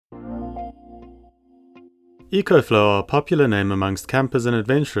EcoFlow are a popular name amongst campers and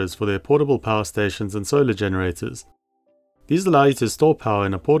adventurers for their portable power stations and solar generators. These allow you to store power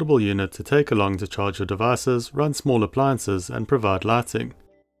in a portable unit to take along to charge your devices, run small appliances, and provide lighting.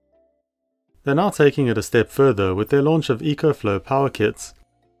 They're now taking it a step further with their launch of EcoFlow Power Kits.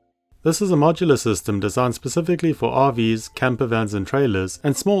 This is a modular system designed specifically for RVs, camper vans and trailers,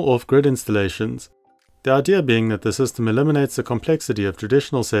 and small off-grid installations. The idea being that the system eliminates the complexity of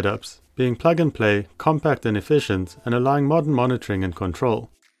traditional setups, being plug and play, compact and efficient, and allowing modern monitoring and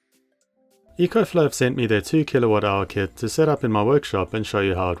control. EcoFlow have sent me their 2 kWh kit to set up in my workshop and show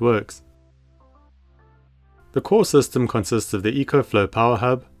you how it works. The core system consists of the EcoFlow Power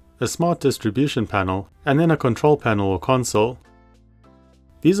Hub, a smart distribution panel, and then a control panel or console.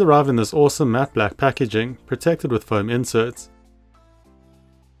 These arrive in this awesome matte black packaging, protected with foam inserts.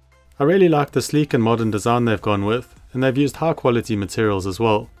 I really like the sleek and modern design they've gone with, and they've used high quality materials as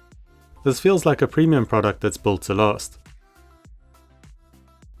well. This feels like a premium product that's built to last.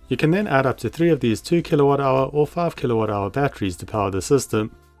 You can then add up to 3 of these 2 kWh or 5 kWh batteries to power the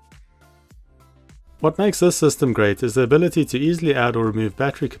system. What makes this system great is the ability to easily add or remove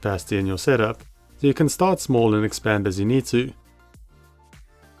battery capacity in your setup, so you can start small and expand as you need to.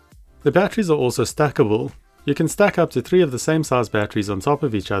 The batteries are also stackable. You can stack up to 3 of the same size batteries on top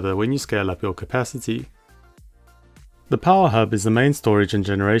of each other when you scale up your capacity. The Power Hub is the main storage and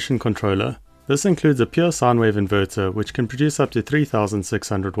generation controller. This includes a pure sine wave inverter which can produce up to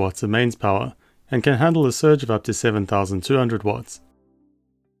 3600 watts of mains power and can handle a surge of up to 7200 watts.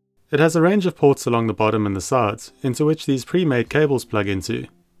 It has a range of ports along the bottom and the sides into which these pre-made cables plug into,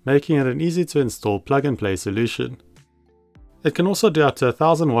 making it an easy to install plug and play solution. It can also do up to a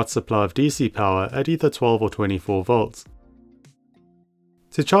 1000 watt supply of DC power at either 12 or 24 volts.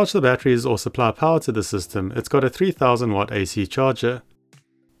 To charge the batteries or supply power to the system, it's got a 3000 watt AC charger.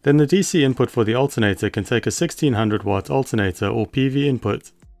 Then the DC input for the alternator can take a 1600 watt alternator or PV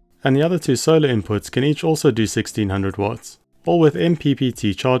input, and the other 2 solar inputs can each also do 1600 watts, all with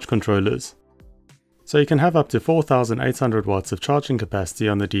MPPT charge controllers. So you can have up to 4800 watts of charging capacity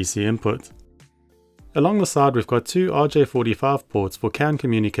on the DC input. Along the side we've got 2 RJ45 ports for CAN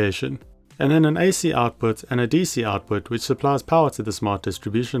communication, and then an AC output and a DC output which supplies power to the smart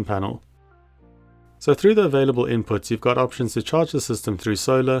distribution panel. So through the available inputs you've got options to charge the system through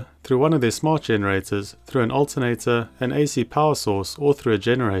solar, through one of their smart generators, through an alternator, an AC power source or through a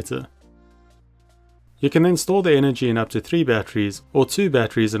generator. You can then store the energy in up to 3 batteries or 2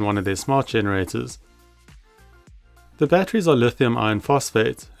 batteries in one of their smart generators. The batteries are lithium iron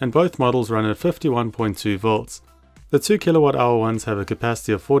phosphate and both models run at 51.2 volts. The 2 kWh ones have a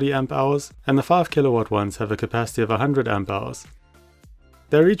capacity of 40 amp hours and the 5 kW ones have a capacity of 100 amp hours.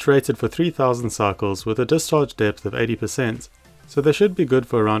 They're each rated for 3000 cycles with a discharge depth of 80%, so they should be good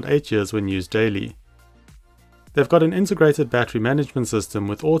for around 8 years when used daily. They've got an integrated battery management system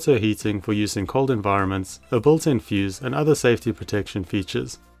with auto heating for use in cold environments, a built-in fuse and other safety protection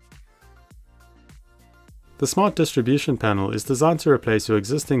features. The smart distribution panel is designed to replace your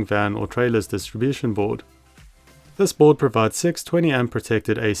existing van or trailer's distribution board. This board provides 6 20 amp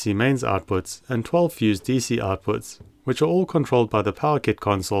protected AC mains outputs and 12 fused DC outputs, which are all controlled by the Power Kit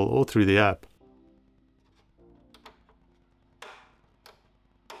console or through the app.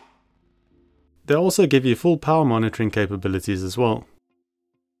 They also give you full power monitoring capabilities as well.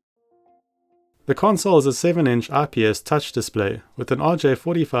 The console is a 7-inch IPS touch display with an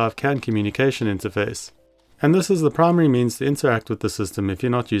RJ45 CAN communication interface, and this is the primary means to interact with the system if you're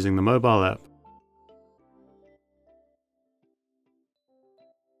not using the mobile app.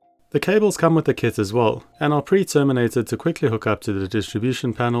 The cables come with the kit as well, and are pre-terminated to quickly hook up to the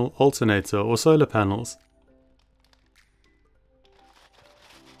distribution panel, alternator or solar panels.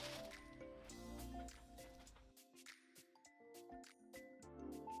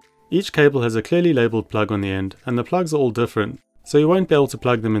 Each cable has a clearly labelled plug on the end, and the plugs are all different, so you won't be able to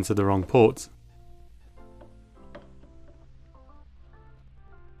plug them into the wrong ports.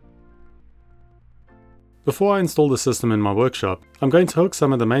 Before I install the system in my workshop, I'm going to hook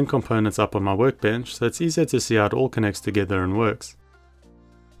some of the main components up on my workbench so it's easier to see how it all connects together and works.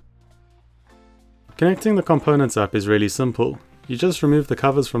 Connecting the components up is really simple. You just remove the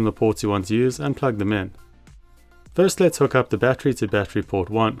covers from the ports you want to use and plug them in. First let's hook up the battery to battery port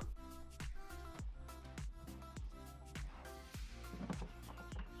 1.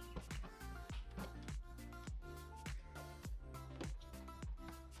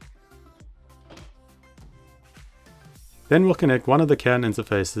 Then we'll connect one of the CAN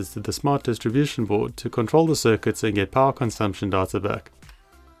interfaces to the smart distribution board to control the circuits and get power consumption data back.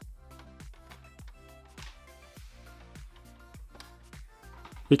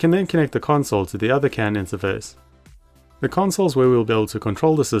 We can then connect the console to the other CAN interface. The console is where we'll be able to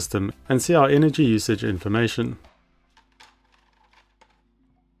control the system and see our energy usage information.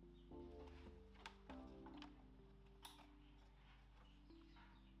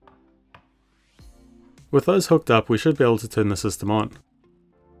 With those hooked up, we should be able to turn the system on.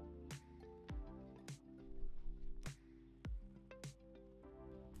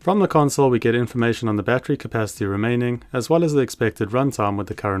 From the console we get information on the battery capacity remaining, as well as the expected runtime with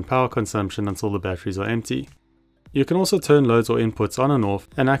the current power consumption until the batteries are empty. You can also turn loads or inputs on and off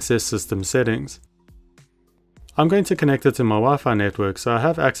and access system settings. I'm going to connect it to my Wi-Fi network so I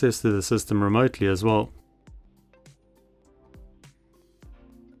have access to the system remotely as well.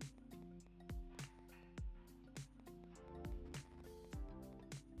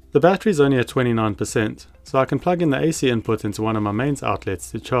 The battery is only at 29%, so I can plug in the AC input into one of my mains outlets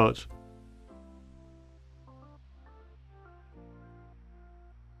to charge.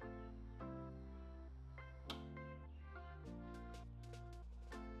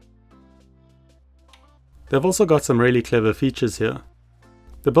 They've also got some really clever features here.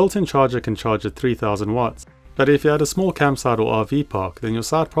 The built-in charger can charge at 3000 watts, but if you're at a small campsite or RV park, then your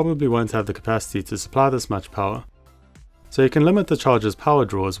site probably won't have the capacity to supply this much power. So you can limit the charger's power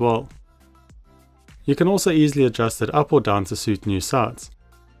draw as well. You can also easily adjust it up or down to suit new sites.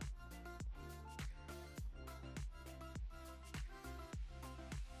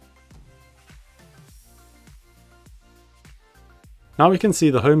 Now we can see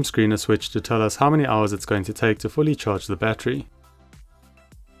the home screen is switched to tell us how many hours it's going to take to fully charge the battery.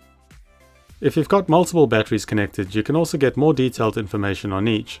 If you've got multiple batteries connected, you can also get more detailed information on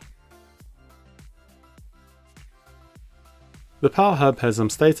each. The power hub has some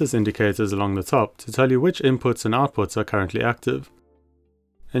status indicators along the top to tell you which inputs and outputs are currently active.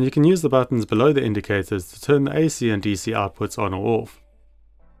 And you can use the buttons below the indicators to turn the AC and DC outputs on or off.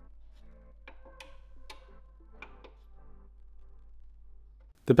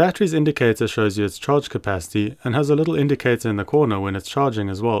 The battery's indicator shows you its charge capacity and has a little indicator in the corner when it's charging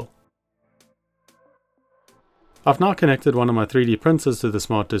as well. I've now connected one of my 3D printers to the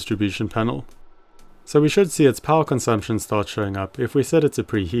smart distribution panel. So we should see its power consumption start showing up if we set it to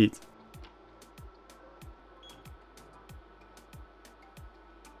preheat.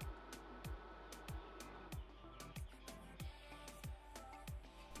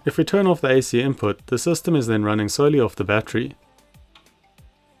 If we turn off the AC input, the system is then running solely off the battery.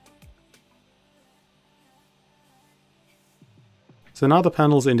 So now the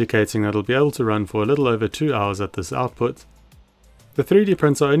panel is indicating that it'll be able to run for a little over 2 hours at this output. The 3D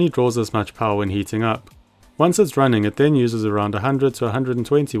printer only draws as much power when heating up. Once it's running, it then uses around 100 to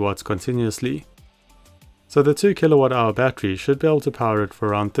 120 watts continuously. So the 2 kWh battery should be able to power it for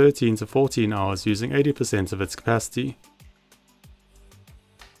around 13 to 14 hours using 80% of its capacity.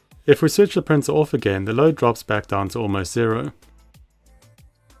 If we switch the printer off again, the load drops back down to almost zero.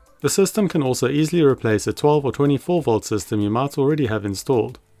 The system can also easily replace a 12 or 24 volt system you might already have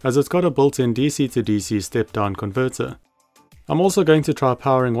installed, as it's got a built-in DC to DC step-down converter. I'm also going to try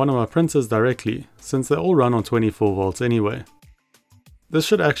powering one of my printers directly, since they all run on 24 volts anyway. This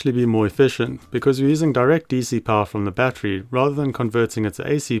should actually be more efficient, because we're using direct DC power from the battery rather than converting it to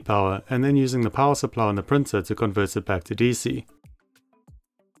AC power and then using the power supply on the printer to convert it back to DC.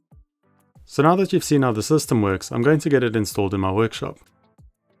 So now that you've seen how the system works, I'm going to get it installed in my workshop.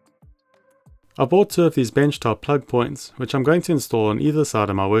 I bought 2 of these benchtop plug points, which I'm going to install on either side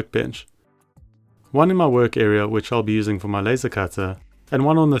of my workbench. One in my work area, which I'll be using for my laser cutter, and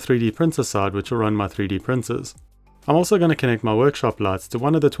one on the 3D printer side, which will run my 3D printers. I'm also going to connect my workshop lights to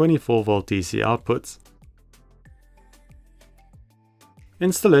one of the 24 volt DC outputs.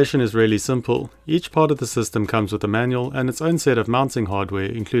 Installation is really simple. Each part of the system comes with a manual and its own set of mounting hardware,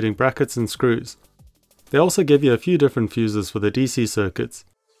 including brackets and screws. They also give you a few different fuses for the DC circuits.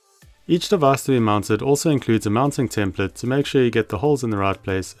 Each device to be mounted also includes a mounting template to make sure you get the holes in the right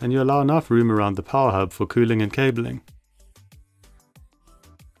place and you allow enough room around the power hub for cooling and cabling.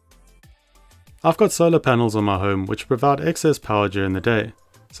 I've got solar panels on my home which provide excess power during the day,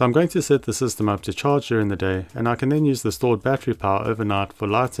 so I'm going to set the system up to charge during the day, and I can then use the stored battery power overnight for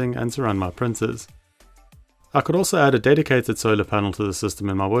lighting and to run my printers. I could also add a dedicated solar panel to the system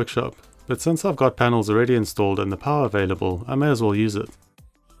in my workshop, but since I've got panels already installed and the power available, I may as well use it.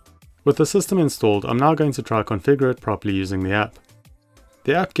 With the system installed, I'm now going to try configure it properly using the app.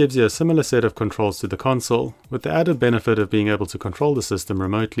 The app gives you a similar set of controls to the console, with the added benefit of being able to control the system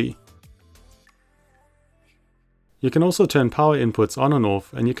remotely. You can also turn power inputs on and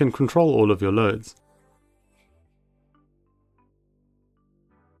off, and you can control all of your loads.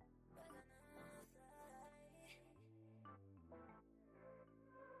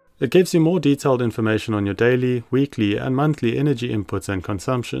 It gives you more detailed information on your daily, weekly, and monthly energy inputs and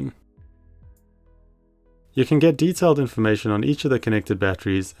consumption. You can get detailed information on each of the connected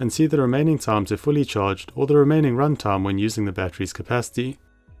batteries and see the remaining time to fully charged or the remaining runtime when using the battery's capacity.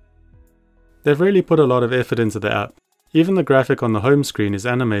 They've really put a lot of effort into the app. Even the graphic on the home screen is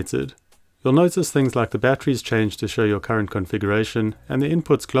animated. You'll notice things like the batteries change to show your current configuration and the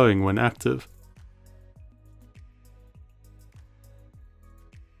inputs glowing when active.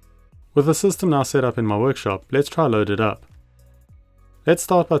 With the system now set up in my workshop, let's try load it up. Let's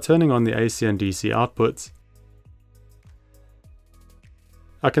start by turning on the AC and DC outputs.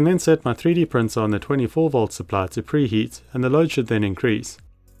 I can then set my 3D printer on the 24 volt supply to preheat, and the load should then increase.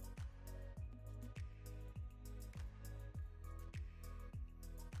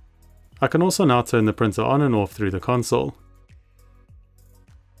 I can also now turn the printer on and off through the console.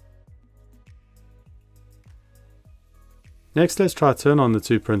 Next, let's try turn on the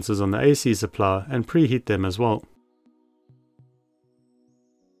two printers on the AC supply and preheat them as well.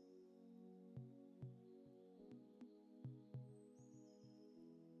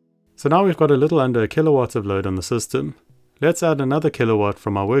 So now we've got a little under a kilowatt of load on the system. Let's add another kilowatt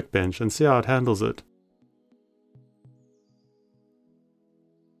from our workbench and see how it handles it.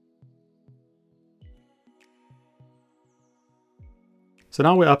 So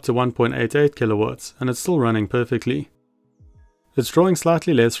now we're up to 1.88 kilowatts and it's still running perfectly. It's drawing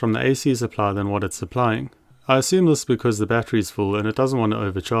slightly less from the AC supply than what it's supplying. I assume this is because the battery is full and it doesn't want to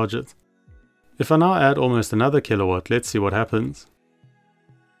overcharge it. If I now add almost another kilowatt, let's see what happens.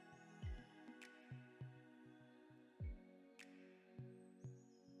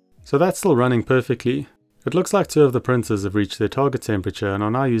 So that's still running perfectly. It looks like two of the printers have reached their target temperature and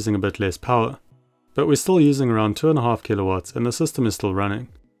are now using a bit less power. But we're still using around 2.5 kilowatts and the system is still running.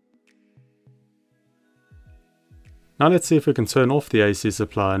 Now let's see if we can turn off the AC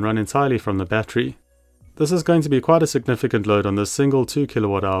supply and run entirely from the battery. This is going to be quite a significant load on this single 2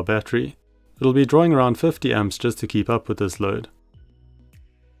 kilowatt hour battery. It'll be drawing around 50 amps just to keep up with this load.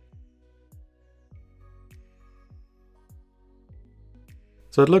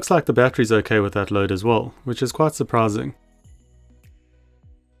 So it looks like the battery's okay with that load as well, which is quite surprising.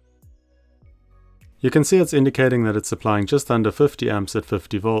 You can see it's indicating that it's supplying just under 50 amps at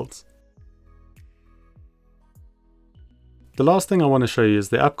 50 volts. The last thing I want to show you is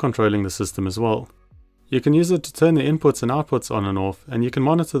the app controlling the system as well. You can use it to turn the inputs and outputs on and off, and you can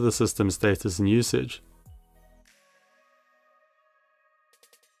monitor the system's status and usage.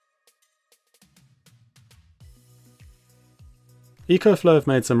 EcoFlow have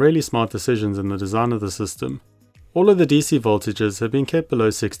made some really smart decisions in the design of the system. All of the DC voltages have been kept below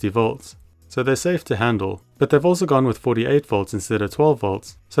 60 volts, so they're safe to handle, but they've also gone with 48 volts instead of 12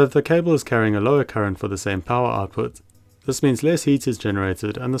 volts, so that the cable is carrying a lower current for the same power output. This means less heat is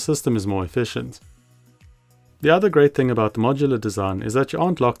generated and the system is more efficient. The other great thing about the modular design is that you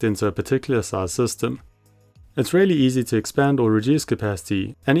aren't locked into a particular size system. It's really easy to expand or reduce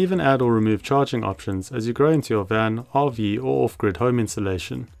capacity and even add or remove charging options as you grow into your van, RV or off-grid home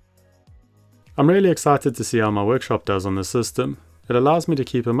installation. I'm really excited to see how my workshop does on this system. It allows me to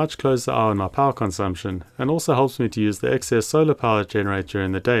keep a much closer eye on my power consumption and also helps me to use the excess solar power generated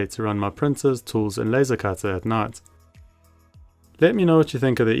during the day to run my printers, tools and laser cutter at night. Let me know what you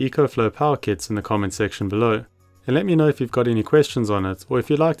think of the EcoFlow Power Kits in the comment section below, and let me know if you've got any questions on it or if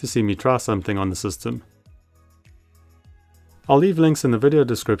you'd like to see me try something on the system. I'll leave links in the video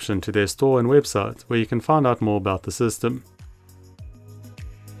description to their store and website where you can find out more about the system.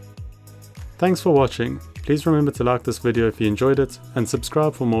 Thanks for watching. Please remember to like this video if you enjoyed it and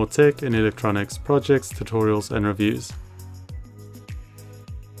subscribe for more tech and electronics projects, tutorials and reviews.